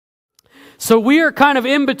So we are kind of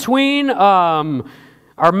in between our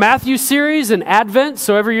Matthew series and Advent.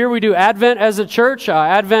 So every year we do Advent as a church.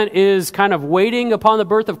 Advent is kind of waiting upon the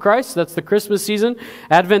birth of Christ. That's the Christmas season.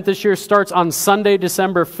 Advent this year starts on Sunday,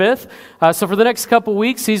 December 5th. So for the next couple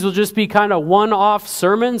weeks, these will just be kind of one-off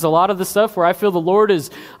sermons. A lot of the stuff where I feel the Lord is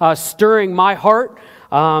stirring my heart.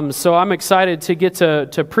 So I'm excited to get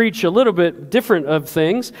to preach a little bit different of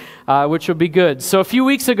things, which will be good. So a few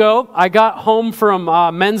weeks ago, I got home from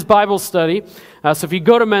men's Bible study. So if you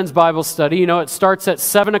go to men's Bible study, you know it starts at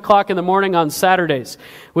 7 o'clock in the morning on Saturdays,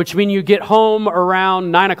 which means you get home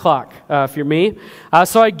around 9 o'clock, if you're me.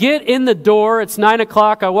 So I get in the door, it's 9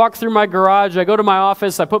 o'clock, I walk through my garage, I go to my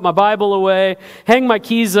office, I put my Bible away, hang my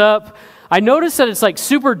keys up. I notice that it's like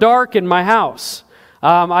super dark in my house.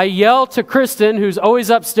 I yell to Kristen, who's always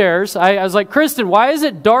upstairs. I was like, Kristen, why is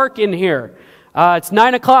it dark in here? It's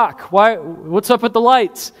 9 o'clock. What's up with the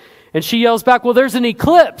lights? And she yells back, well, there's an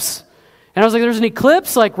eclipse. And I was like, there's an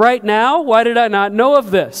eclipse like right now? Why did I not know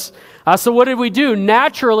of this? So what did we do?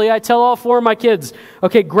 Naturally, I tell all four of my kids,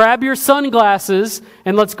 okay, grab your sunglasses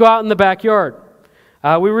and let's go out in the backyard.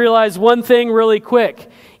 We realized one thing really quick.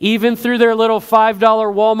 Even through their little $5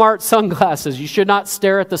 Walmart sunglasses, you should not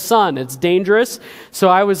stare at the sun. It's dangerous. So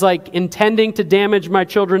I was like intending to damage my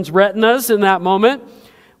children's retinas in that moment.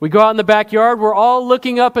 We go out in the backyard. We're all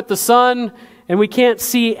looking up at the sun and we can't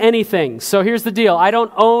see anything. So here's the deal. I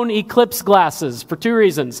don't own eclipse glasses for two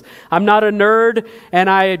reasons. I'm not a nerd and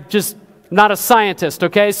not a scientist,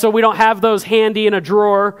 okay? So we don't have those handy in a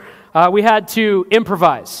drawer. We had to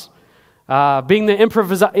improvise. Being the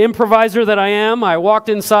improviser that I am, I walked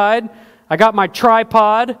inside, I got my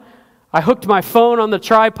tripod, I hooked my phone on the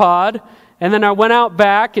tripod, and then I went out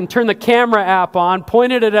back and turned the camera app on,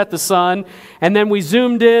 pointed it at the sun, and then we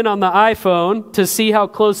zoomed in on the iPhone to see how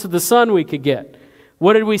close to the sun we could get.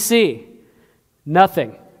 What did we see?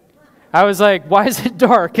 Nothing. I was like, why is it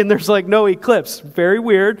dark and there's like no eclipse? Very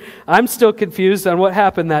weird. I'm still confused on what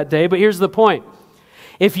happened that day, but here's the point.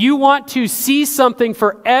 If you want to see something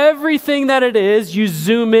for everything that it is, you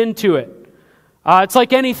zoom into it. It's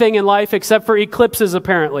like anything in life except for eclipses,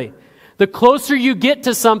 apparently. The closer you get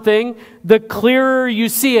to something, the clearer you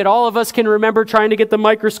see it. All of us can remember trying to get the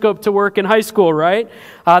microscope to work in high school, right?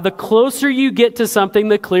 The closer you get to something,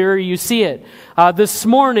 the clearer you see it. This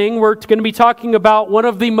morning, we're going to be talking about one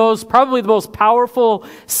of probably the most powerful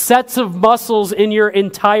sets of muscles in your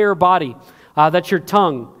entire body. That's your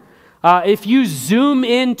tongue. If you zoom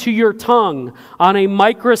into your tongue on a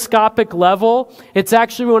microscopic level, it's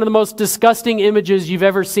actually one of the most disgusting images you've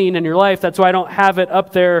ever seen in your life. That's why I don't have it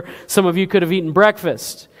up there. Some of you could have eaten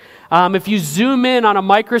breakfast. If you zoom in on a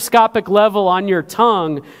microscopic level on your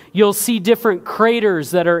tongue, you'll see different craters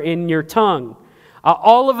that are in your tongue.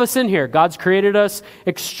 All of us in here, God's created us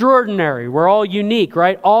extraordinary. We're all unique,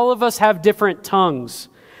 right? All of us have different tongues.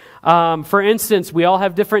 For instance, we all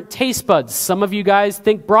have different taste buds. Some of you guys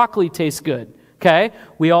think broccoli tastes good, okay?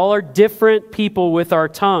 We all are different people with our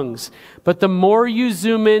tongues. But the more you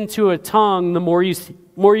zoom into a tongue, the more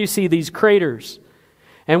you see these craters.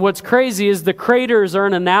 And what's crazy is the craters are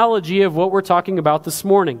an analogy of what we're talking about this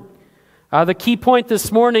morning. The key point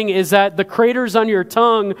this morning is that the craters on your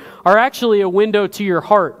tongue are actually a window to your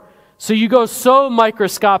heart. So you go so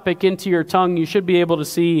microscopic into your tongue, you should be able to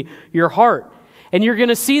see your heart. And you're going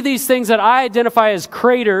to see these things that I identify as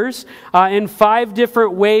craters in 5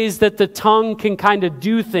 different ways that the tongue can kind of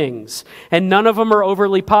do things. And none of them are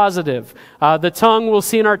overly positive. The tongue, we'll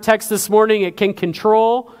see in our text this morning, it can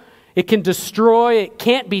control, it can destroy, it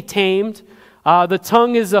can't be tamed. The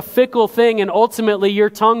tongue is a fickle thing, and ultimately your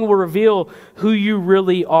tongue will reveal who you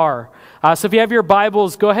really are. So if you have your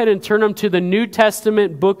Bibles, go ahead and turn them to the New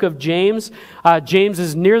Testament book of James. James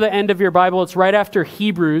is near the end of your Bible. It's right after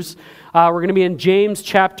Hebrews. We're going to be in James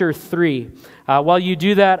chapter 3. While you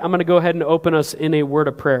do that, I'm going to go ahead and open us in a word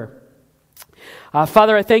of prayer.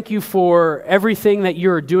 Father, I thank you for everything that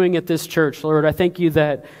you are doing at this church. Lord, I thank you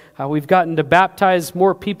that we've gotten to baptize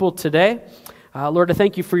more people today. Lord, I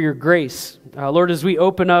thank you for your grace. Lord, as we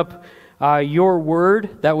open up your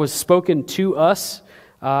word that was spoken to us,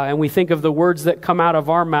 and we think of the words that come out of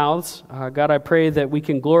our mouths, God, I pray that we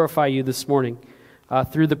can glorify you this morning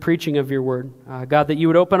through the preaching of your word. God, that you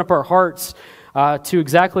would open up our hearts to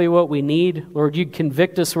exactly what we need. Lord, you'd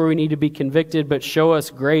convict us where we need to be convicted, but show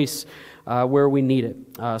us grace where we need it.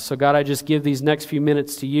 So God, I just give these next few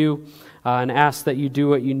minutes to you and ask that you do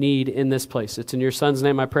what you need in this place. It's in your Son's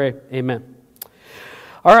name I pray. Amen.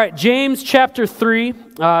 All right, James chapter 3,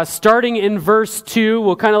 starting in verse 2,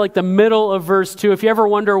 well, kind of like the middle of verse 2. If you ever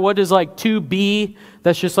wonder what is like 2b,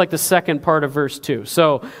 that's just like the second part of verse 2.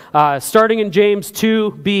 So, starting in James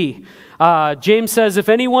 2b, James says, if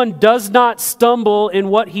anyone does not stumble in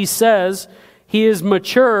what he says, he is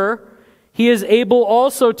mature, he is able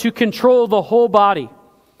also to control the whole body.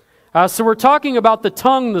 So we're talking about the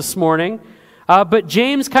tongue this morning. But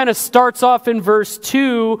James kind of starts off in verse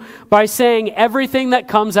 2 by saying everything that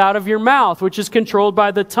comes out of your mouth, which is controlled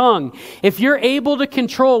by the tongue. If you're able to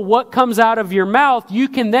control what comes out of your mouth, you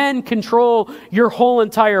can then control your whole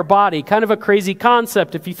entire body. Kind of a crazy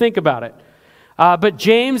concept if you think about it. But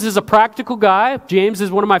James is a practical guy. James is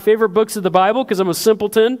one of my favorite books of the Bible because I'm a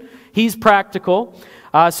simpleton. He's practical.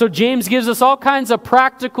 So James gives us all kinds of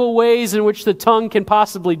practical ways in which the tongue can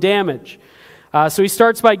possibly damage. So he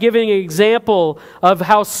starts by giving an example of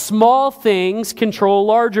how small things control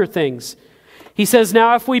larger things. He says,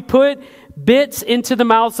 now if we put bits into the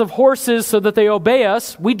mouths of horses so that they obey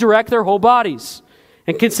us, we direct their whole bodies.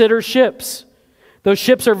 And consider ships. Those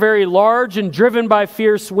ships are very large and driven by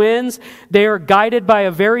fierce winds. They are guided by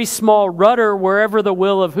a very small rudder wherever the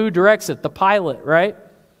will of who directs it? The pilot, right?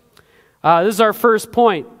 This is our first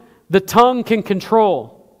point. The tongue can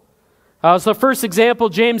control. So the first example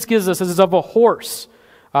James gives us is of a horse.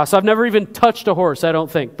 So I've never even touched a horse, I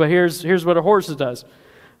don't think. But here's what a horse does.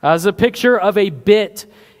 It's a picture of a bit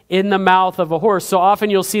in the mouth of a horse. So often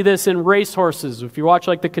you'll see this in race horses. If you watch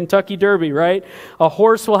like the Kentucky Derby, right? A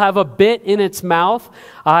horse will have a bit in its mouth.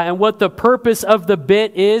 And what the purpose of the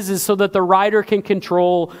bit is so that the rider can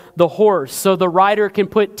control the horse. So the rider can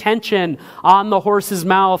put tension on the horse's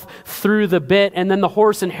mouth through the bit. And then the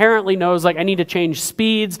horse inherently knows, like, I need to change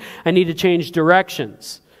speeds. I need to change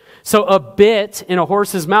directions. So a bit in a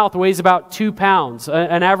horse's mouth weighs about 2 pounds.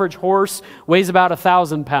 An average horse weighs about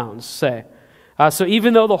 1,000 pounds, say. So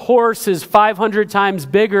even though the horse is 500 times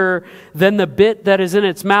bigger than the bit that is in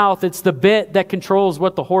its mouth, it's the bit that controls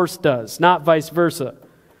what the horse does, not vice versa.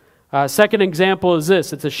 Second example is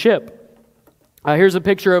this. It's a ship. Here's a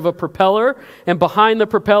picture of a propeller, and behind the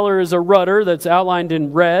propeller is a rudder that's outlined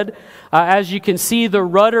in red. As you can see, the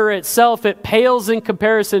rudder itself, it pales in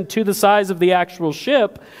comparison to the size of the actual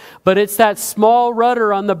ship, but it's that small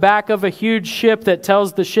rudder on the back of a huge ship that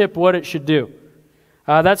tells the ship what it should do.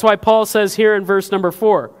 That's why Paul says here in verse number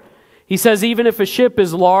 4, he says, even if a ship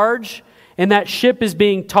is large and that ship is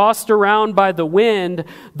being tossed around by the wind,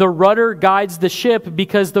 the rudder guides the ship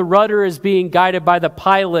because the rudder is being guided by the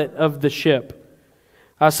pilot of the ship.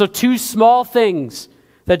 So 2 small things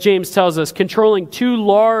that James tells us, controlling 2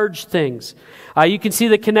 large things. You can see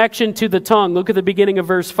the connection to the tongue. Look at the beginning of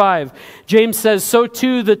verse 5. James says, so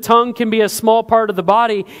too the tongue can be a small part of the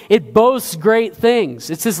body. It boasts great things.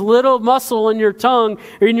 It's this little muscle in your tongue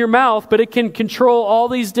or in your mouth, but it can control all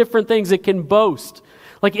these different things. It can boast.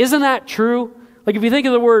 Like, isn't that true? Like, if you think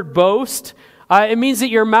of the word boast, it means that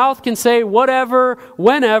your mouth can say whatever,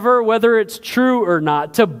 whenever, whether it's true or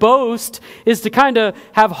not. To boast is to kind of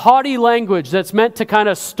have haughty language that's meant to kind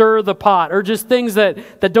of stir the pot, or just things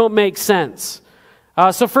that don't make sense.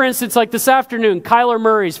 So for instance, like this afternoon, Kyler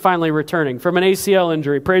Murray's finally returning from an ACL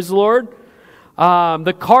injury. Praise the Lord.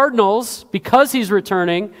 The Cardinals, because he's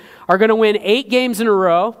returning, are going to win 8 games in a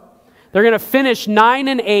row. They're going to finish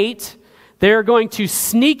 9-8. They're going to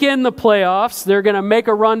sneak in the playoffs. They're going to make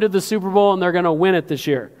a run to the Super Bowl, and they're going to win it this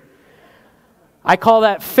year. I call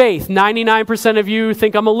that faith. 99% of you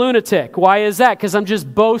think I'm a lunatic. Why is that? Because I'm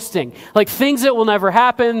just boasting. Like things that will never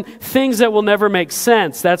happen, things that will never make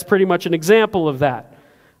sense. That's pretty much an example of that.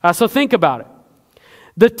 So think about it.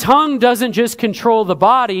 The tongue doesn't just control the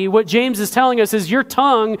body. What James is telling us is your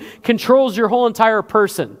tongue controls your whole entire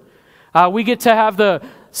person. We get to have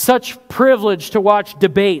such privilege to watch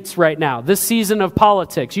debates right now, this season of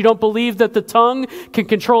politics. You don't believe that the tongue can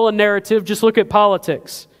control a narrative? Just look at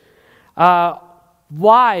politics.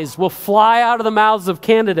 Lies will fly out of the mouths of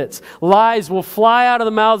candidates. Lies will fly out of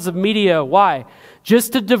the mouths of media. Why?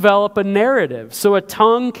 Just to develop a narrative. So a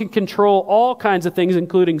tongue can control all kinds of things,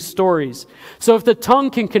 including stories. So if the tongue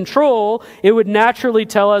can control, it would naturally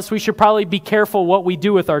tell us we should probably be careful what we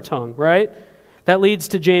do with our tongue, right? That leads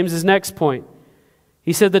to James's next point.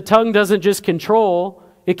 He said the tongue doesn't just control,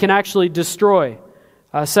 it can actually destroy.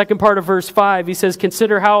 Second part of verse 5, he says,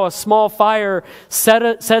 consider how a small fire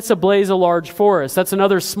sets ablaze a large forest. That's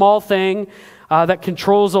another small thing that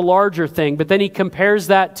controls a larger thing. But then he compares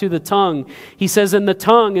that to the tongue. He says, and the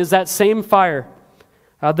tongue is that same fire.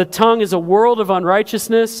 The tongue is a world of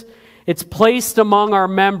unrighteousness. It's placed among our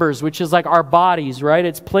members, which is like our bodies, right?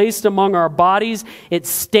 It's placed among our bodies. It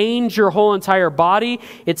stains your whole entire body.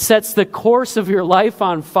 It sets the course of your life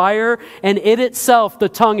on fire. And it itself, the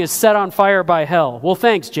tongue, is set on fire by hell. Well,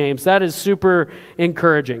 thanks, James. That is super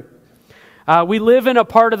encouraging. We live in a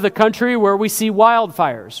part of the country where we see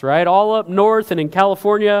wildfires, right? All up north and in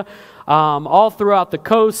California, all throughout the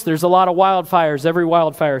coast, there's a lot of wildfires every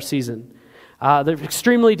wildfire season. They're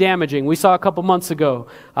extremely damaging. We saw a couple months ago,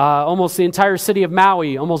 almost the entire city of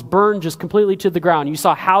Maui almost burned just completely to the ground. You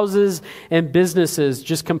saw houses and businesses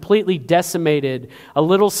just completely decimated. A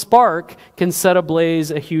little spark can set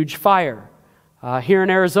ablaze a huge fire. Here in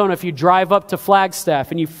Arizona, if you drive up to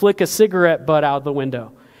Flagstaff and you flick a cigarette butt out the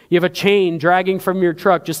window, you have a chain dragging from your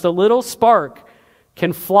truck, just a little spark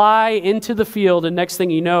can fly into the field, and next thing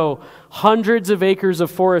you know, hundreds of acres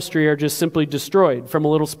of forestry are just simply destroyed from a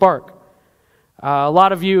little spark. A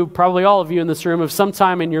lot of you, probably all of you in this room, have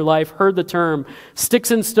sometime in your life heard the term,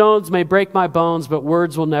 "Sticks and stones may break my bones, but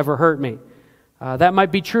words will never hurt me." That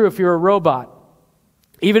might be true if you're a robot.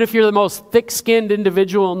 Even if you're the most thick-skinned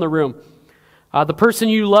individual in the room, the person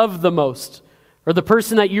you love the most, or the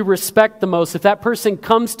person that you respect the most, if that person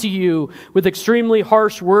comes to you with extremely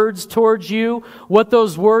harsh words towards you, what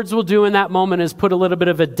those words will do in that moment is put a little bit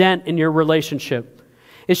of a dent in your relationship.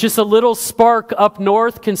 It's just a little spark up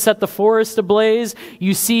north can set the forest ablaze.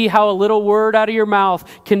 You see how a little word out of your mouth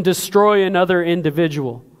can destroy another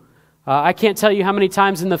individual. I can't tell you how many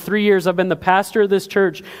times in the 3 years I've been the pastor of this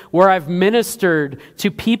church where I've ministered to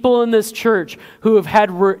people in this church who have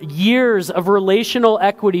had years of relational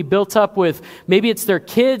equity built up with, maybe it's their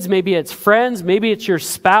kids, maybe it's friends, maybe it's your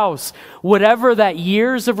spouse. Whatever that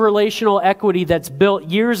years of relational equity that's built,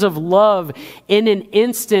 years of love, in an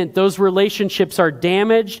instant, those relationships are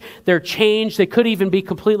damaged, they're changed, they could even be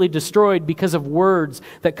completely destroyed because of words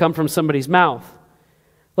that come from somebody's mouth.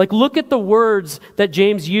 Like, look at the words that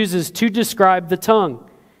James uses to describe the tongue.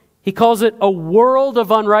 He calls it a world of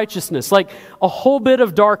unrighteousness, like a whole bit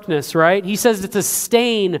of darkness, right? He says it's a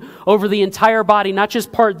stain over the entire body, not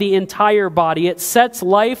just part, the entire body. It sets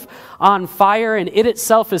life on fire, and it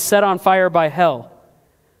itself is set on fire by hell.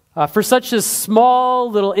 For such a small,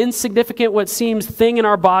 little, insignificant, what seems thing in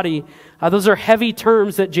our body, those are heavy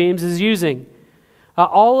terms that James is using.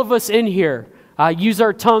 All of us in here use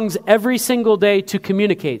our tongues every single day to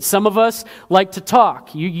communicate. Some of us like to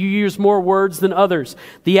talk. You use more words than others.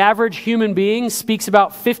 The average human being speaks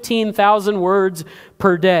about 15,000 words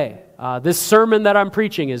per day. This sermon that I'm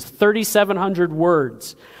preaching is 3,700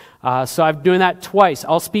 words. So I'm doing that twice.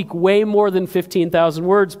 I'll speak way more than 15,000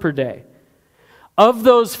 words per day. Of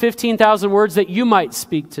those 15,000 words that you might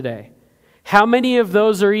speak today, how many of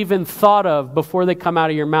those are even thought of before they come out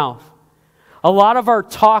of your mouth? A lot of our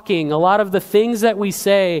talking, a lot of the things that we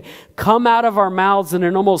say come out of our mouths in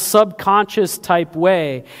an almost subconscious type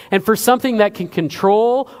way. And for something that can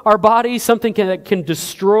control our body, something that can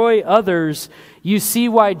destroy others, you see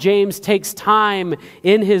why James takes time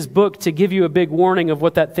in his book to give you a big warning of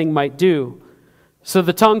what that thing might do. So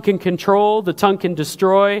the tongue can control, the tongue can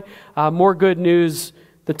destroy. More good news,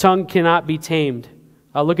 the tongue cannot be tamed.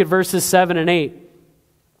 Look at verses 7 and 8.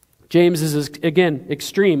 James is, again,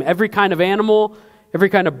 extreme. Every kind of animal, every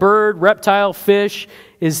kind of bird, reptile, fish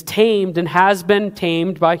is tamed and has been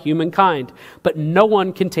tamed by humankind. But no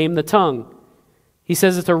one can tame the tongue. He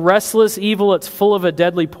says it's a restless evil. It's full of a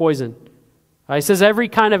deadly poison. He says every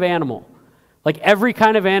kind of animal. Like every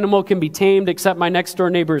kind of animal can be tamed except my next door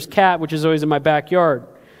neighbor's cat, which is always in my backyard.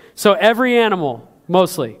 So every animal,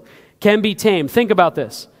 mostly, can be tamed. Think about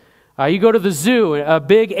this. You go to the zoo, a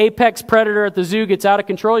big apex predator at the zoo gets out of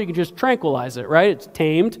control, you can just tranquilize it, right? It's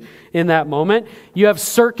tamed in that moment. You have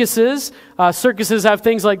circuses. Circuses have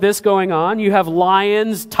things like this going on. You have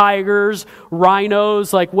lions, tigers,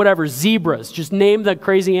 rhinos, like whatever, zebras. Just name the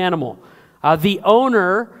crazy animal. The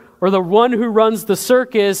owner, or the one who runs the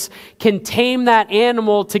circus, can tame that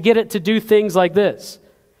animal to get it to do things like this.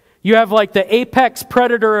 You have like the apex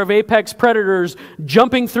predator of apex predators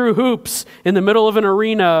jumping through hoops in the middle of an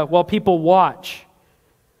arena while people watch.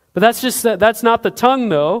 But that's not the tongue,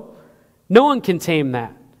 though. No one can tame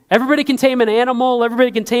that. Everybody can tame an animal,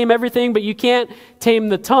 everybody can tame everything, but you can't tame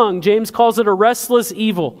the tongue. James calls it a restless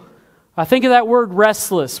evil. Think of that word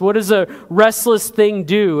restless. What does a restless thing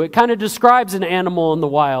do? It kind of describes an animal in the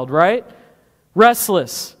wild, right?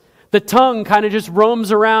 Restless. The tongue kind of just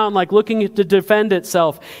roams around like looking to defend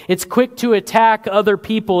itself. It's quick to attack other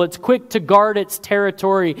people. It's quick to guard its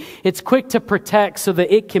territory. It's quick to protect so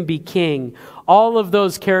that it can be king. All of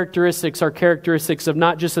those characteristics are characteristics of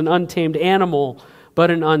not just an untamed animal, but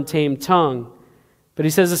an untamed tongue. But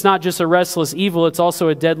he says it's not just a restless evil, it's also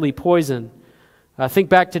a deadly poison. Think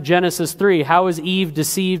back to Genesis 3. How is Eve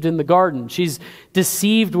deceived in the garden? She's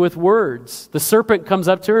deceived with words. The serpent comes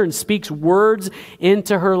up to her and speaks words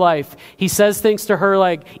into her life. He says things to her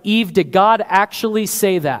like, Eve, did God actually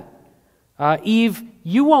say that? Eve,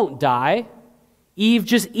 you won't die. Eve,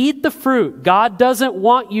 just eat the fruit. God doesn't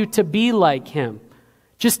want you to be like him.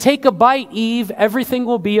 Just take a bite, Eve. Everything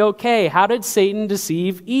will be okay. How did Satan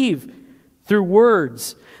deceive Eve? Through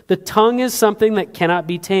words. The tongue is something that cannot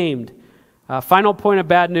be tamed. Final point of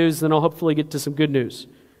bad news, then I'll hopefully get to some good news.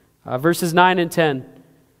 Verses 9 and 10.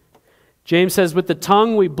 James says, with the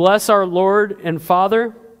tongue we bless our Lord and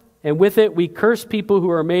Father, and with it we curse people who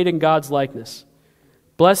are made in God's likeness.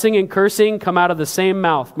 Blessing and cursing come out of the same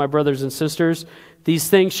mouth, my brothers and sisters. These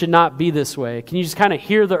things should not be this way. Can you just kind of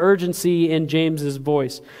hear the urgency in James's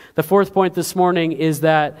voice? The fourth point this morning is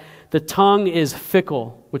that the tongue is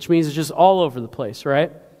fickle, which means it's just all over the place,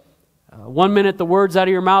 right? 1 minute the words out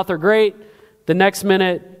of your mouth are great. The next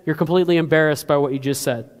minute, you're completely embarrassed by what you just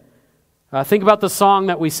said. Think about the song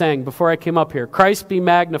that we sang before I came up here. Christ be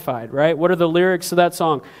magnified, right? What are the lyrics of that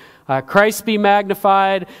song? Christ be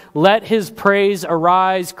magnified, let his praise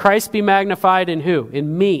arise. Christ be magnified in who?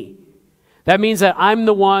 In me. That means that I'm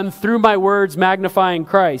the one, through my words, magnifying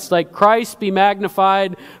Christ. Like, Christ be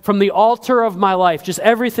magnified from the altar of my life. Just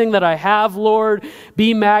everything that I have, Lord,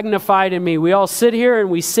 be magnified in me. We all sit here and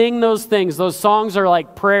we sing those things. Those songs are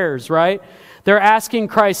like prayers, right? They're asking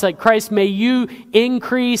Christ, like, Christ, may you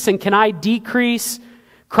increase and can I decrease?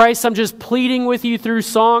 Christ, I'm just pleading with you through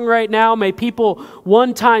song right now. May people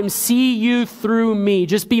one time see you through me.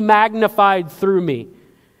 Just be magnified through me.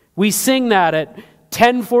 We sing that at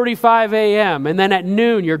 10:45 a.m. and then at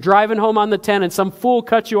noon you're driving home on the 10 and some fool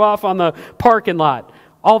cuts you off on the parking lot.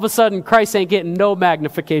 All of a sudden Christ ain't getting no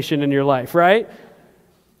magnification in your life, right?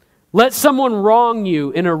 Let someone wrong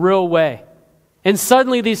you in a real way. And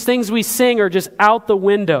suddenly these things we sing are just out the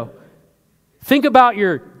window. Think about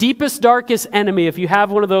your deepest, darkest enemy if you have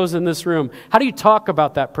one of those in this room. How do you talk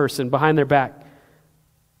about that person behind their back?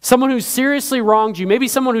 Someone who's seriously wronged you, maybe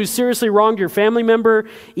someone who's seriously wronged your family member,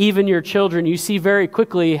 even your children. You see very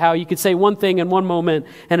quickly how you could say one thing in one moment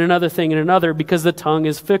and another thing in another because the tongue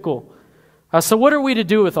is fickle. So what are we to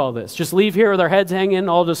do with all this? Just leave here with our heads hanging,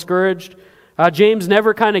 all discouraged? James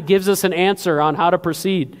never kind of gives us an answer on how to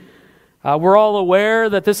proceed. We're all aware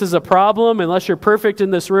that this is a problem. Unless you're perfect in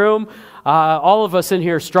this room, all of us in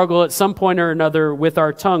here struggle at some point or another with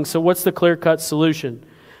our tongue. So what's the clear-cut solution?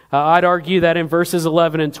 I'd argue that in verses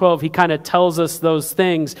 11 and 12, he kind of tells us those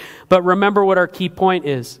things. But remember what our key point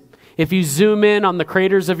is. If you zoom in on the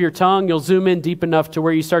craters of your tongue, you'll zoom in deep enough to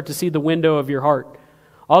where you start to see the window of your heart.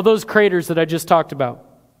 All those craters that I just talked about.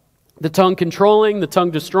 The tongue controlling, the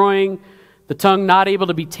tongue destroying, the tongue not able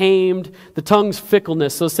to be tamed, the tongue's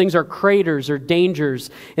fickleness. Those things are craters or dangers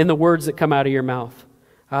in the words that come out of your mouth.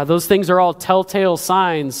 Those things are all telltale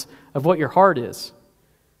signs of what your heart is.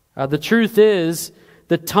 The truth is,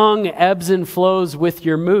 the tongue ebbs and flows with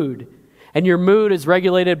your mood. And your mood is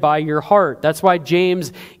regulated by your heart. That's why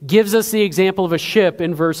James gives us the example of a ship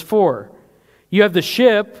in verse 4. You have the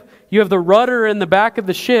ship, you have the rudder in the back of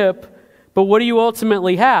the ship, but what do you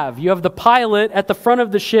ultimately have? You have the pilot at the front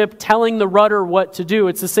of the ship telling the rudder what to do.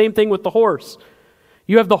 It's the same thing with the horse.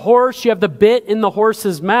 You have the horse, you have the bit in the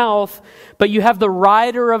horse's mouth, but you have the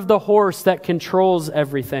rider of the horse that controls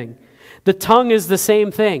everything. The tongue is the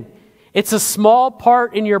same thing. It's a small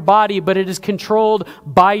part in your body, but it is controlled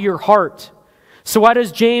by your heart. So why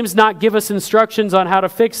does James not give us instructions on how to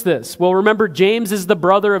fix this? Well, remember, James is the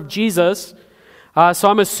brother of Jesus. So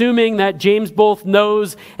I'm assuming that James both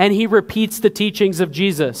knows and he repeats the teachings of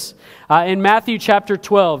Jesus. In Matthew chapter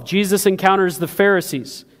 12, Jesus encounters the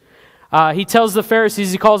Pharisees. He tells the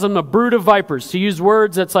Pharisees, he calls them a brood of vipers. To use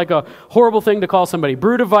words, that's like a horrible thing to call somebody.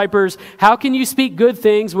 Brood of vipers, how can you speak good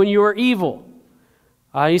things when you are evil?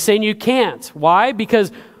 He's saying you can't. Why?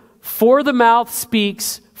 Because for the mouth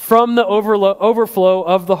speaks from the overflow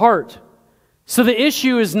of the heart. So the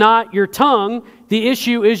issue is not your tongue, the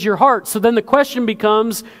issue is your heart. So then the question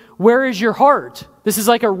becomes, where is your heart? This is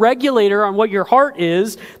like a regulator on what your heart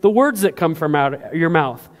is, the words that come from out your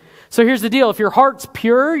mouth. So here's the deal. If your heart's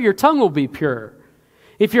pure, your tongue will be pure.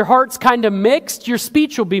 If your heart's kind of mixed, your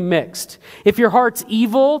speech will be mixed. If your heart's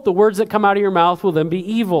evil, the words that come out of your mouth will then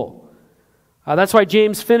be evil. That's why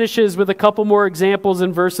James finishes with a couple more examples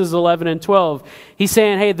in verses 11 and 12. He's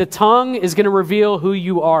saying, hey, the tongue is going to reveal who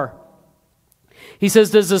you are. He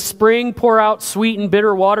says, does a spring pour out sweet and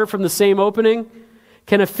bitter water from the same opening?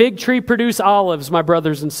 Can a fig tree produce olives, my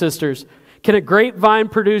brothers and sisters? Can a grapevine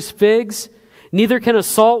produce figs? Neither can a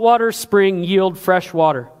saltwater spring yield fresh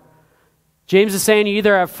water. James is saying you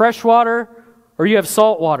either have fresh water or you have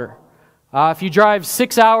salt water. If you drive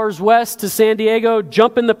 6 hours west to San Diego,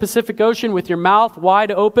 jump in the Pacific Ocean with your mouth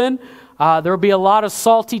wide open, there will be a lot of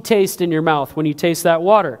salty taste in your mouth when you taste that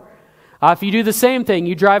water. If you do the same thing,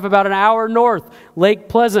 you drive about an hour north, Lake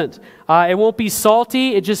Pleasant. It won't be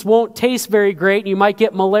salty, it just won't taste very great, and you might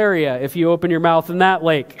get malaria if you open your mouth in that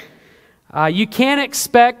lake. You can't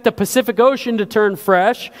expect the Pacific Ocean to turn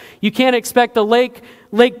fresh. You can't expect the Lake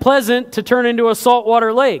Pleasant to turn into a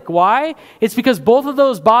saltwater lake. Why? It's because both of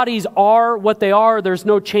those bodies are what they are. There's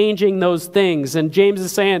no changing those things. And James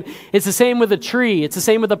is saying it's the same with a tree. It's the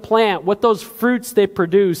same with a plant. What those fruits they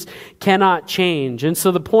produce cannot change. And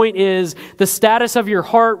so the point is the status of your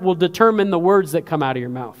heart will determine the words that come out of your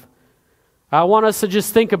mouth. I want us to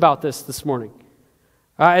just think about this morning.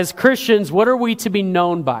 As Christians, what are we to be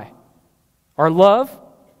known by? Our love.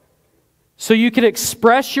 So you can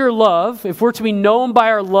express your love. If we're to be known by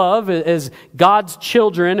our love as God's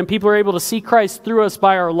children and people are able to see Christ through us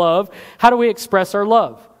by our love, how do we express our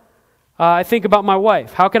love? I think about my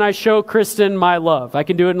wife. How can I show Kristen my love? I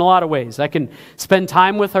can do it in a lot of ways. I can spend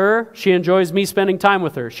time with her. She enjoys me spending time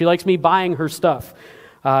with her. She likes me buying her stuff.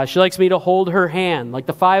 She likes me to hold her hand, like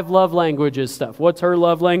the 5 love languages stuff. What's her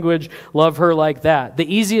love language? Love her like that.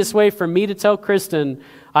 The easiest way for me to tell Kristen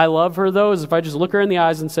I love her, though, is if I just look her in the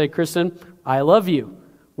eyes and say, Kristen, I love you.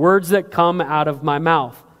 Words that come out of my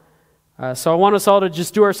mouth. So I want us all to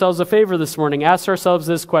just do ourselves a favor this morning. Ask ourselves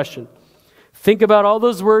this question. Think about all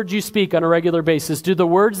those words you speak on a regular basis. Do the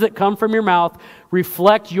words that come from your mouth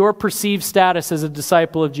reflect your perceived status as a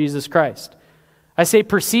disciple of Jesus Christ? I say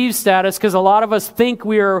perceived status because a lot of us think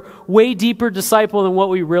we are way deeper disciple than what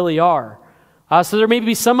we really are. So there may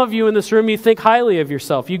be some of you in this room, you think highly of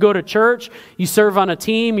yourself. You go to church, you serve on a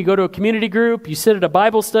team, you go to a community group, you sit at a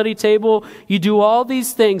Bible study table, you do all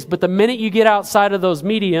these things, but the minute you get outside of those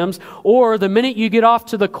mediums, or the minute you get off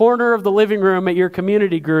to the corner of the living room at your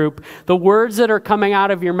community group, the words that are coming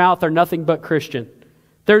out of your mouth are nothing but Christian.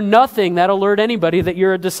 They're nothing that alert anybody that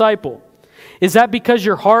you're a disciple. Is that because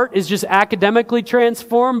your heart is just academically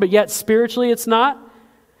transformed, but yet spiritually it's not?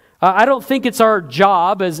 I don't think it's our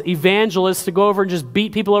job as evangelists to go over and just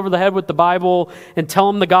beat people over the head with the Bible and tell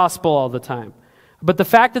them the gospel all the time. But the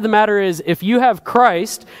fact of the matter is, if you have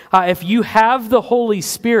Christ, if you have the Holy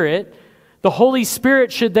Spirit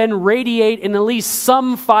should then radiate in at least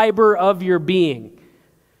some fiber of your being.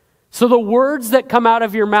 So the words that come out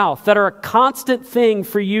of your mouth that are a constant thing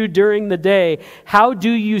for you during the day, how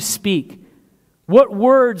do you speak? What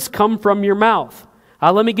words come from your mouth?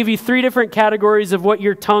 Let me give you 3 different categories of what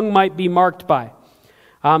your tongue might be marked by.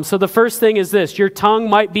 So the first thing is this. Your tongue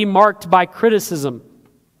might be marked by criticism.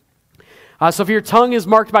 So if your tongue is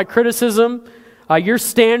marked by criticism, your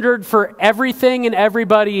standard for everything and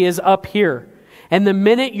everybody is up here. And the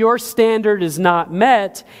minute your standard is not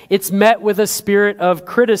met, it's met with a spirit of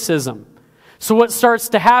criticism. So what starts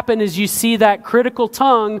to happen is you see that critical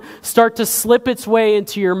tongue start to slip its way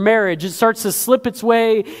into your marriage. It starts to slip its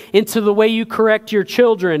way into the way you correct your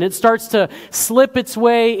children. It starts to slip its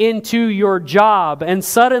way into your job. And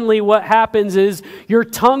suddenly what happens is your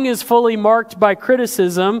tongue is fully marked by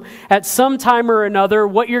criticism. At some time or another,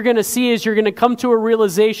 what you're going to see is you're going to come to a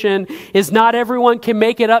realization is not everyone can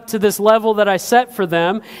make it up to this level that I set for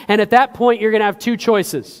them. And at that point, you're going to have 2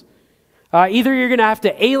 choices. Either you're going to have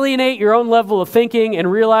to alienate your own level of thinking and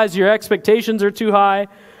realize your expectations are too high,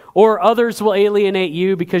 or others will alienate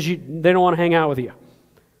you because they don't want to hang out with you.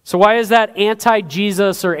 So why is that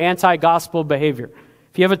anti-Jesus or anti-gospel behavior?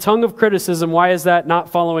 If you have a tongue of criticism, why is that not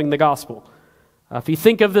following the gospel? If you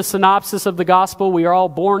think of the synopsis of the gospel, we are all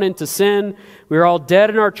born into sin. We are all dead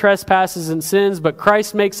in our trespasses and sins, but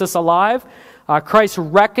Christ makes us alive. Christ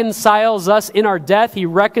reconciles us in our death. He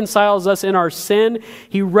reconciles us in our sin.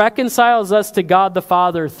 He reconciles us to God the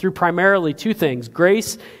Father through primarily 2 things,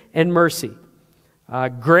 grace and mercy.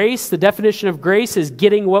 Grace, the definition of grace is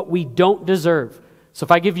getting what we don't deserve. So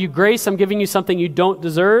if I give you grace, I'm giving you something you don't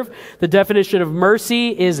deserve. The definition of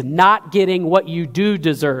mercy is not getting what you do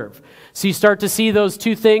deserve. So you start to see those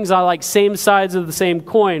 2 things on like same sides of the same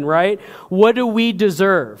coin, right? What do we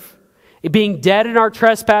deserve? Being dead in our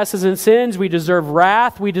trespasses and sins, we deserve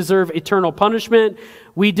wrath, we deserve eternal punishment,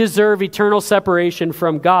 we deserve eternal separation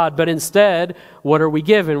from God. But instead, what are we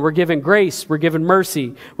given? We're given grace, we're given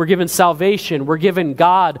mercy, we're given salvation, we're given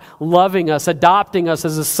God loving us, adopting us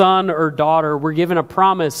as a son or daughter. We're given a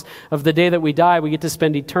promise of the day that we die, we get to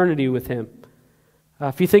spend eternity with Him.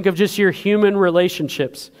 If you think of just your human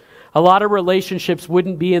relationships, a lot of relationships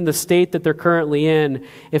wouldn't be in the state that they're currently in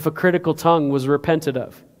if a critical tongue was repented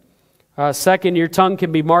of. Second, your tongue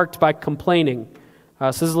can be marked by complaining. So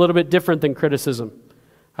this is a little bit different than criticism.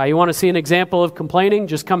 You want to see an example of complaining?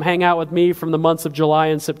 Just come hang out with me from the months of July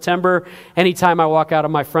and September anytime I walk out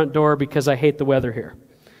of my front door because I hate the weather here.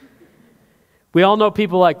 We all know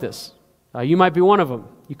people like this. You might be one of them.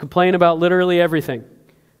 You complain about literally everything.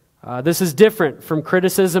 This is different from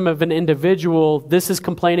criticism of an individual. This is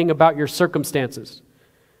complaining about your circumstances.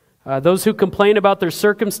 Those who complain about their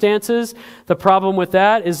circumstances, the problem with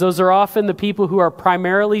that is those are often the people who are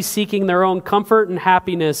primarily seeking their own comfort and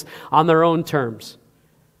happiness on their own terms.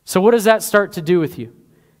 So what does that start to do with you?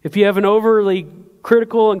 If you have an overly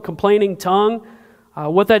critical and complaining tongue,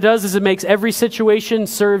 what that does is it makes every situation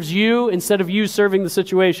serves you instead of you serving the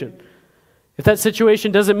situation. If that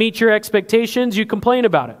situation doesn't meet your expectations, you complain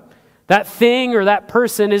about it. That thing or that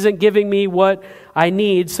person isn't giving me what I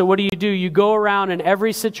need, so what do? You go around in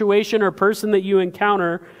every situation or person that you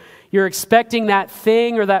encounter, you're expecting that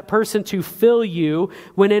thing or that person to fill you,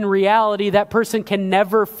 when in reality, that person can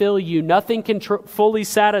never fill you. Nothing can fully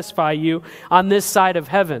satisfy you on this side of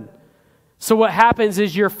heaven. So what happens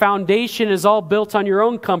is your foundation is all built on your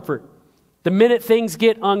own comfort. The minute things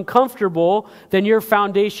get uncomfortable, then your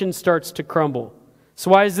foundation starts to crumble. So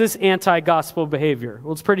why is this anti-gospel behavior?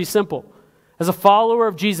 Well, it's pretty simple. As a follower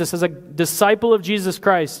of Jesus, as a disciple of Jesus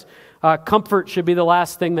Christ, comfort should be the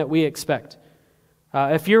last thing that we expect.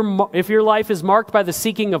 If your life is marked by the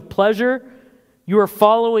seeking of pleasure, you are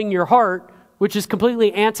following your heart, which is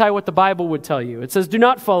completely anti what the Bible would tell you. It says, do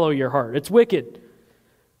not follow your heart. It's wicked.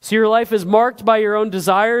 So your life is marked by your own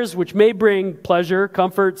desires, which may bring pleasure,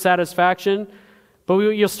 comfort, satisfaction. But what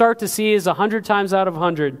you'll start to see is 100 times out of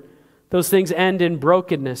 100, those things end in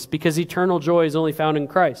brokenness because eternal joy is only found in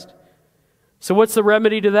Christ. So what's the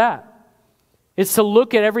remedy to that? It's to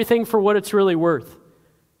look at everything for what it's really worth.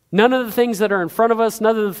 None of the things that are in front of us,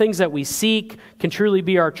 none of the things that we seek can truly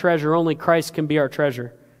be our treasure. Only Christ can be our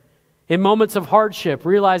treasure. In moments of hardship,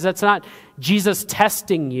 realize that's not Jesus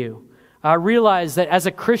testing you. Realize that as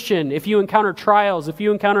a Christian, if you encounter trials, if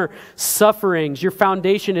you encounter sufferings, your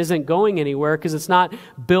foundation isn't going anywhere because it's not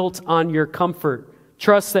built on your comfort.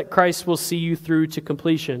 Trust that Christ will see you through to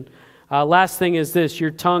completion. Last thing is this,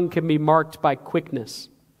 your tongue can be marked by quickness.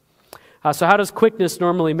 So how does quickness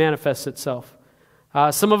normally manifest itself?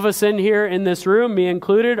 Some of us in here in this room, me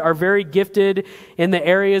included, are very gifted in the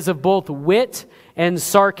areas of both wit and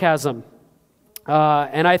sarcasm.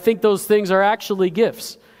 And I think those things are actually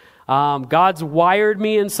gifts. God's wired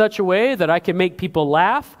me in such a way that I can make people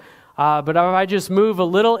laugh. But if I just move a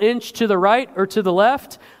little inch to the right or to the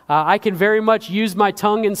left, I can very much use my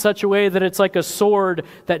tongue in such a way that it's like a sword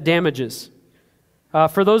that damages.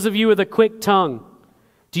 For those of you with a quick tongue,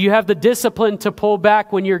 do you have the discipline to pull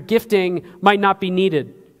back when your gifting might not be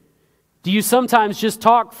needed? Do you sometimes just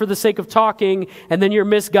talk for the sake of talking and then you're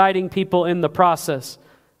misguiding people in the process?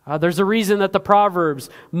 There's a reason that the Proverbs,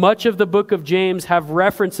 much of the book of James, have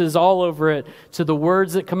references all over it to the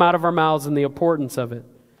words that come out of our mouths and the importance of it.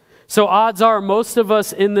 So odds are most of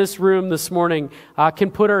us in this room this morning can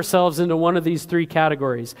put ourselves into one of these three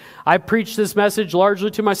categories. I preach this message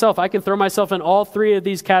largely to myself. I can throw myself in all three of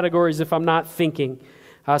these categories if I'm not thinking.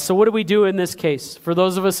 So what do we do in this case? For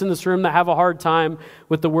those of us in this room that have a hard time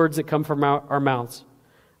with the words that come from our mouths.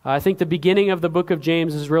 I think the beginning of the book of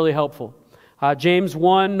James is really helpful. James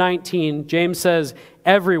 1:19, James says,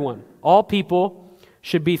 everyone, all people,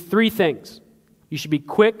 should be three things. You should be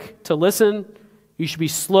quick to listen, you should be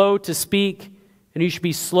slow to speak, and you should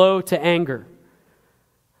be slow to anger.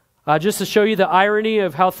 Just to show you the irony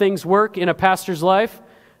of how things work in a pastor's life,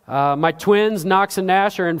 my twins, Knox and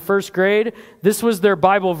Nash, are in first grade. This was their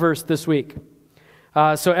Bible verse this week.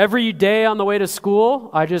 So every day on the way to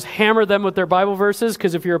school, I just hammer them with their Bible verses,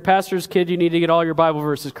 because if you're a pastor's kid, you need to get all your Bible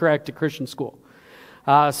verses correct at Christian school.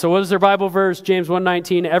 So what is their Bible verse? James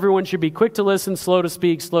 1:19, everyone should be quick to listen, slow to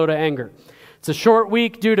speak, slow to anger. It's a short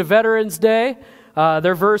week due to Veterans Day.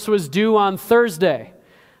 Their verse was due on Thursday.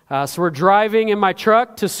 So we're driving in my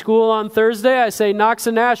truck to school on Thursday. I say, Knox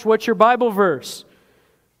and Nash, what's your Bible verse?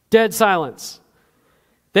 Dead silence.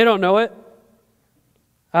 They don't know it.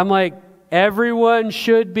 I'm like, everyone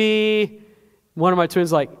should be, one of my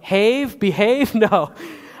twins like, behave? No.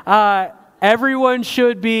 Everyone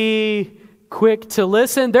should be quick to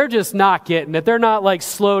listen. They're just not getting it. They're not like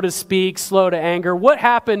slow to speak, slow to anger. What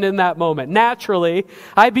happened in that moment? Naturally,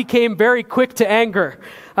 I became very quick to anger.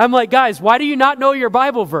 I'm like, guys, why do you not know your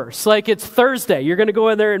Bible verse? Like, it's Thursday. You're going to go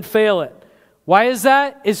in there and fail it. Why is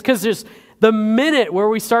that? It's because there's the minute where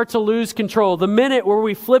we start to lose control, the minute where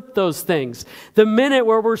we flip those things, the minute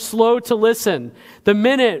where we're slow to listen, the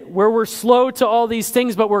minute where we're slow to all these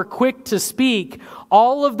things but we're quick to speak,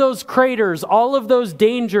 all of those craters, all of those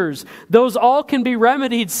dangers, those all can be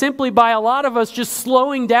remedied simply by a lot of us just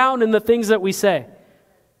slowing down in the things that we say.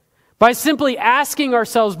 By simply asking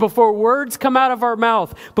ourselves before words come out of our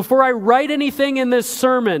mouth, before I write anything in this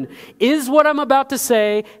sermon, is what I'm about to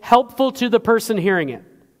say helpful to the person hearing it?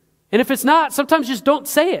 And if it's not, sometimes just don't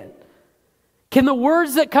say it. Can the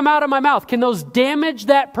words that come out of my mouth, can those damage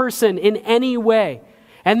that person in any way?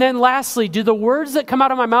 And then lastly, do the words that come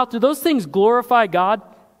out of my mouth, do those things glorify God?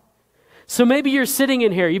 So maybe you're sitting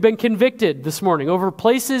in here, you've been convicted this morning over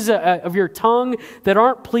places of your tongue that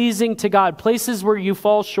aren't pleasing to God, places where you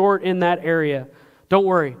fall short in that area. Don't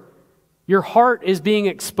worry. Your heart is being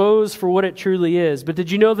exposed for what it truly is. But did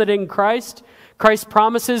you know that in Christ, Christ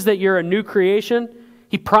promises that you're a new creation?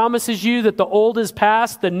 He promises you that the old is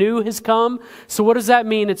past, the new has come. So what does that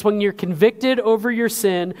mean? It's when you're convicted over your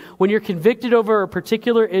sin, when you're convicted over a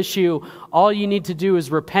particular issue, all you need to do is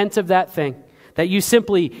repent of that thing. That you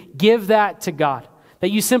simply give that to God. That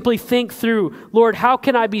you simply think through, Lord, how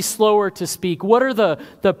can I be slower to speak? What are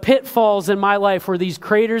the pitfalls in my life where these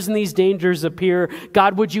craters and these dangers appear?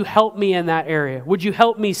 God, would you help me in that area? Would you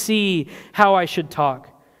help me see how I should talk?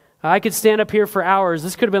 I could stand up here for hours.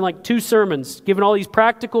 This could have been like 2 sermons, giving all these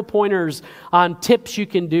practical pointers on tips you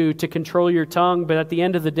can do to control your tongue. But at the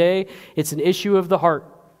end of the day, it's an issue of the heart.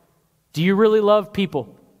 Do you really love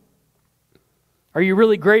people? Are you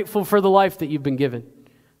really grateful for the life that you've been given?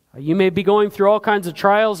 You may be going through all kinds of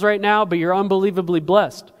trials right now, but you're unbelievably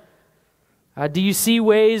blessed. Do you see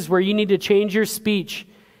ways where you need to change your speech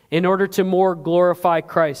in order to more glorify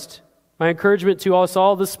Christ? My encouragement to us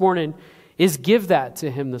all this morning is give that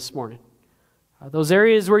to Him this morning. Those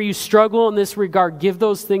areas where you struggle in this regard, give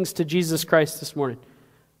those things to Jesus Christ this morning.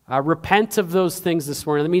 Repent of those things this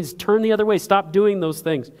morning. That means turn the other way. Stop doing those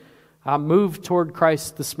things. Move toward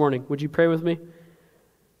Christ this morning. Would you pray with me?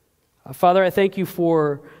 Father, I thank you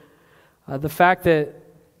for the fact that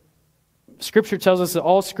Scripture tells us that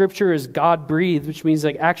all Scripture is God-breathed, which means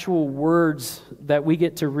like actual words that we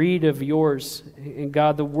get to read of yours. And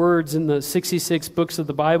God, the words in the 66 books of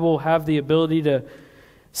the Bible have the ability to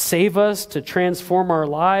save us, to transform our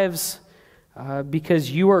lives, because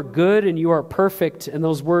you are good and you are perfect, and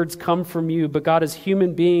those words come from you. But God, as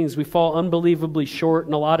human beings, we fall unbelievably short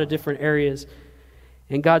in a lot of different areas.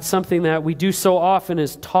 And God, something that we do so often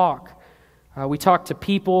is talk. We talk to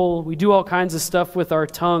people. We do all kinds of stuff with our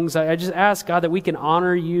tongues. I just ask, God, that we can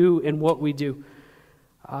honor you in what we do.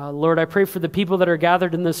 Lord, I pray for the people that are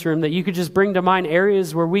gathered in this room that you could just bring to mind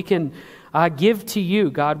areas where we can give to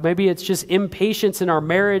you, God. Maybe it's just impatience in our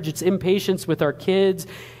marriage. It's impatience with our kids.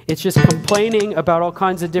 It's just complaining about all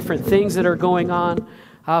kinds of different things that are going on.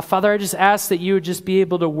 Father, I just ask that you would just be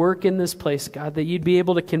able to work in this place, God, that you'd be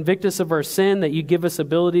able to convict us of our sin, that you give us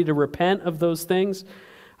ability to repent of those things.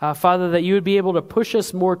 Father, that you would be able to push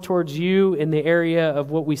us more towards you in the area of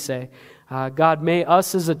what we say. God, may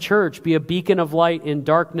us as a church be a beacon of light in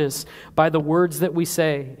darkness by the words that we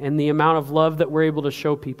say and the amount of love that we're able to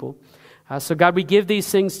show people. So God, we give these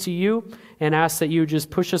things to you and ask that you just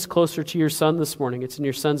push us closer to your Son this morning. It's in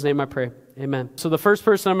your Son's name I pray. Amen. So the first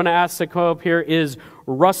person I'm going to ask to come up here is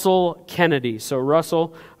Russell Kennedy. So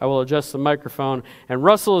Russell, I will adjust the microphone. And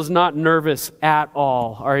Russell is not nervous at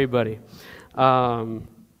all. Are you, buddy?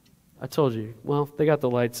 I told you. Well, they got the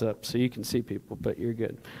lights up so you can see people, but you're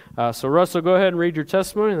good. So Russell, go ahead and read your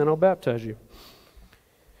testimony, and then I'll baptize you.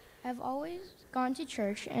 I've always gone to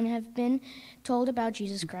church and have been told about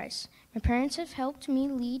Jesus Christ. My parents have helped me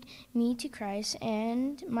lead me to Christ,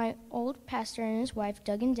 and my old pastor and his wife,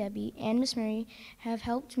 Doug and Debbie, and Miss Mary have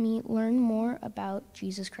helped me learn more about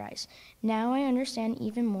Jesus Christ. Now I understand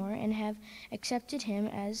even more and have accepted him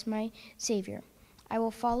as my Savior. I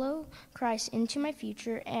will follow Christ into my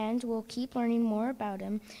future and will keep learning more about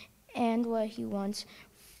him and what he wants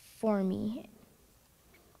for me.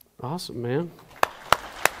 Awesome, man.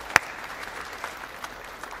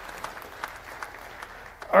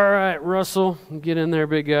 All right, Russell, get in there,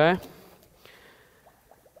 big guy.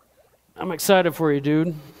 I'm excited for you,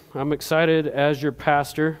 dude. I'm excited as your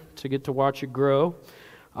pastor to get to watch you grow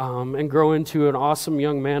and grow into an awesome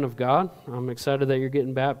young man of God. I'm excited that you're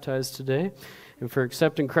getting baptized today and for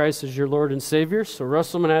accepting Christ as your Lord and Savior. So,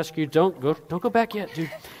 Russell, I'm going to ask you, don't go back yet, dude.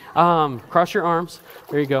 Cross your arms.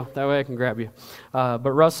 There you go. That way I can grab you.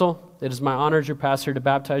 But Russell, it is my honor as your pastor to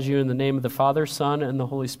baptize you in the name of the Father, Son, and the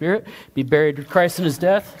Holy Spirit. Be buried with Christ in his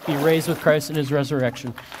death. Be raised with Christ in his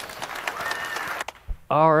resurrection.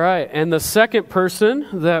 All right. And the second person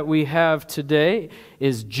that we have today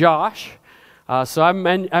is Josh. So I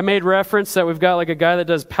made reference that we've got like a guy that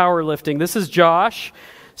does powerlifting. This is Josh.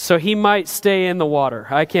 So he might stay in the water.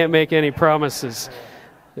 I can't make any promises.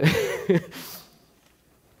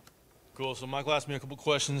 Cool. So Michael asked me a couple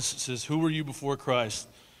questions. It says, who were you before Christ?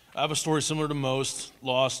 I have a story similar to most.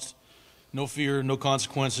 Lost no fear, no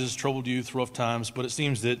consequences, troubled youth, rough times, but it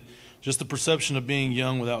seems that just the perception of being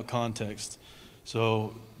young without context.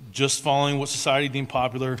 So just following what society deemed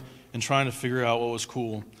popular and trying to figure out what was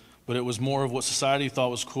cool. But it was more of what society thought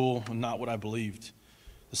was cool and not what I believed.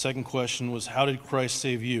 The second question was, how did Christ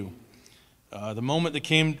save you? The moment that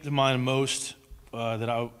came to mind most that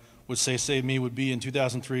I would say saved me would be in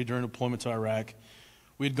 2003 during deployment to Iraq.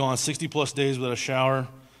 We had gone 60-plus days without a shower,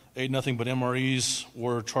 ate nothing but MREs,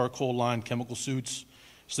 wore charcoal-lined chemical suits,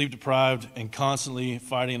 sleep-deprived, and constantly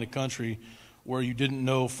fighting in a country where you didn't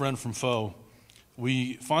know friend from foe.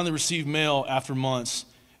 We finally received mail after months,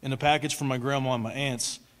 and a package from my grandma and my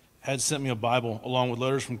aunts had sent me a Bible along with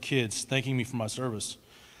letters from kids thanking me for my service.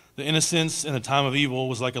 The innocence in a time of evil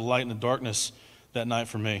was like a light in the darkness that night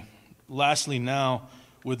for me. Lastly, now,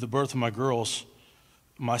 with the birth of my girls,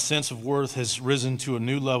 my sense of worth has risen to a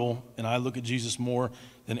new level, and I look at Jesus more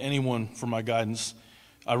than anyone for my guidance.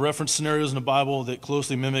 I reference scenarios in the Bible that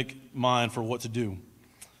closely mimic mine for what to do.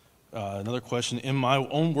 Another question, in my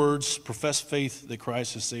own words, profess faith that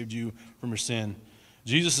Christ has saved you from your sin.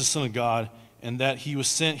 Jesus is the Son of God, and that he was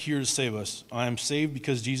sent here to save us. I am saved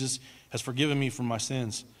because Jesus has forgiven me for my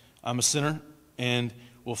sins. I'm a sinner and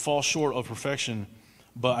will fall short of perfection,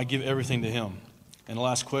 but I give everything to him. And the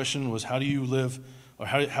last question was, how do you live, or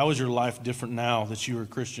how is your life different now that you are a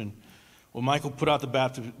Christian? Well, Michael put out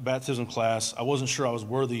the baptism class. I wasn't sure I was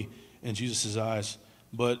worthy in Jesus' eyes,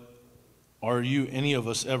 but are you, any of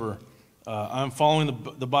us, ever? I'm following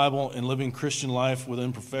the Bible and living Christian life with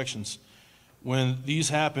imperfections. When these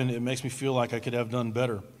happen, it makes me feel like I could have done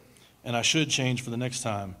better, and I should change for the next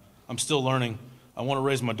time. I'm still learning. I want to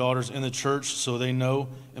raise my daughters in the church so they know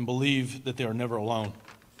and believe that they are never alone.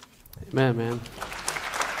 Amen, man.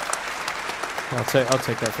 I'll take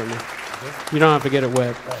that from you. You don't have to get it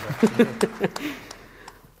wet.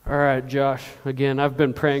 All right, Josh. Again, I've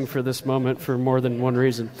been praying for this moment for more than one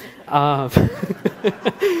reason. I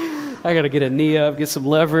got to get a knee up, get some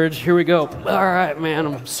leverage. Here we go. All right, man.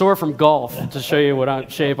 I'm sore from golf to show you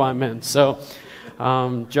what shape I'm in. So,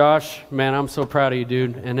 Josh, man, I'm so proud of you,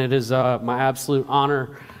 dude. And it is my absolute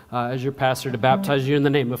honor as your pastor to baptize you in the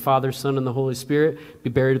name of the Father, Son, and the Holy Spirit. Be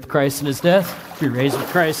buried with Christ in his death. Be raised with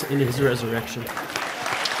Christ in his resurrection.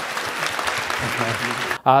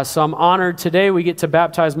 So I'm honored today we get to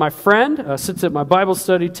baptize my friend, sits at my Bible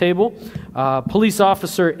study table, police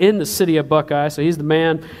officer in the city of Buckeye, so he's the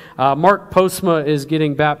man. Mark Postma is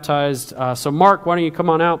getting baptized. So Mark, why don't you come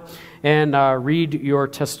on out and read your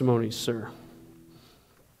testimony, sir.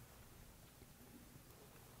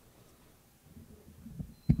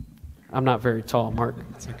 I'm not very tall, Mark.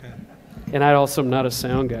 That's okay. And I also am not a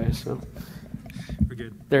sound guy, so. We're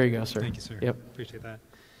good. There you go, sir. Thank you, sir. Yep. Appreciate that.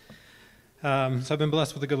 So I've been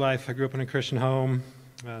blessed with a good life. I grew up in a Christian home.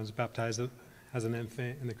 I was baptized as an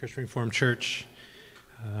infant in the Christian Reformed Church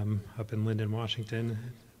up in Linden, Washington.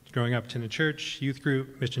 Growing up, attended church, youth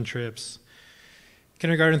group, mission trips.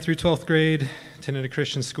 Kindergarten through 12th grade, attended a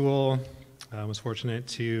Christian school. Was fortunate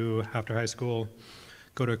to, after high school,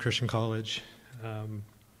 go to a Christian college.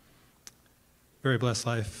 Very blessed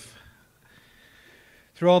life.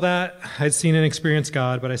 Through all that, I'd seen and experienced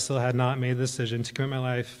God, but I still had not made the decision to commit my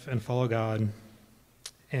life and follow God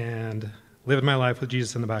and live my life with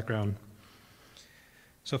Jesus in the background.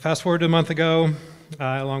 So fast forward to a month ago,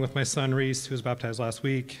 along with my son Reese, who was baptized last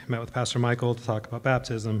week, met with Pastor Michael to talk about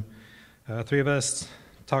baptism. Three of us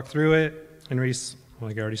talked through it, and Reese,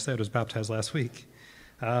 like I already said, was baptized last week.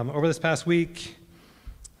 Over this past week,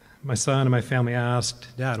 my son and my family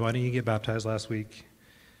asked, "Dad, why didn't you get baptized last week?"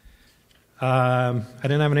 I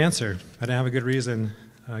didn't have an answer. I didn't have a good reason.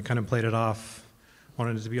 I kind of played it off.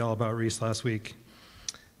 Wanted it to be all about Reese last week.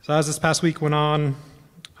 So as this past week went on,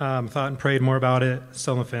 thought and prayed more about it,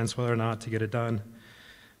 still on the fence whether or not to get it done.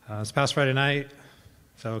 This past Friday night,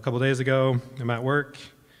 so a couple days ago, I'm at work.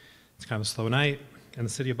 It's kind of a slow night in the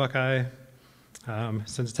city of Buckeye.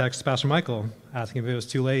 Sent a text to Pastor Michael asking if it was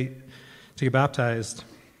too late to get baptized.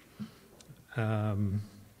 So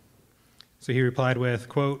he replied with,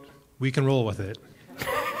 quote, "We can roll with it."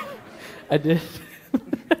 I did.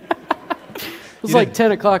 It was like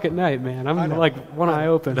 10 o'clock at night, man. I'm like one eye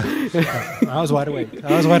open. I was wide awake,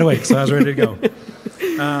 so I was ready to go.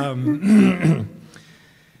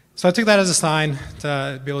 So I took that as a sign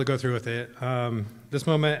to be able to go through with it. This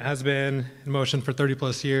moment has been in motion for 30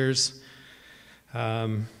 plus years. I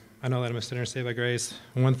know that I'm a sinner saved by grace.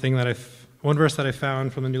 One verse that I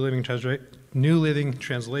found from the New Living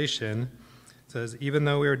Translation says, "Even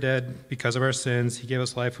though we were dead because of our sins, he gave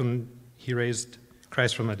us life when he raised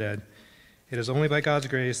Christ from the dead. It is only by God's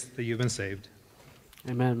grace that you've been saved."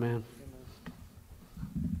 Amen, man.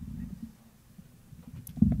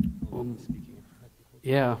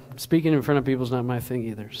 Yeah, speaking in front of people is not my thing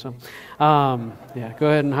either. So, yeah, go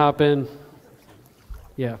ahead and hop in.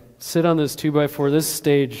 Yeah, sit on this 2x4. This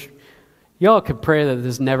stage, y'all could pray that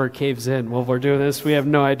this never caves in while we're doing this. We have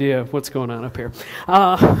no idea what's going on up here.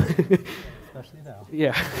 Especially now.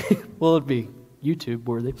 Yeah, well, it'd be YouTube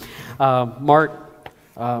worthy. Mark,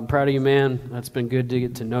 I'm proud of you, man. It's been good to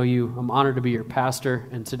get to know you. I'm honored to be your pastor,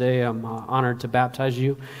 and today I'm honored to baptize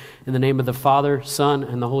you in the name of the Father, Son,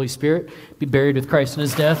 and the Holy Spirit. Be buried with Christ in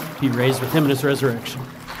his death, be raised with him in his resurrection.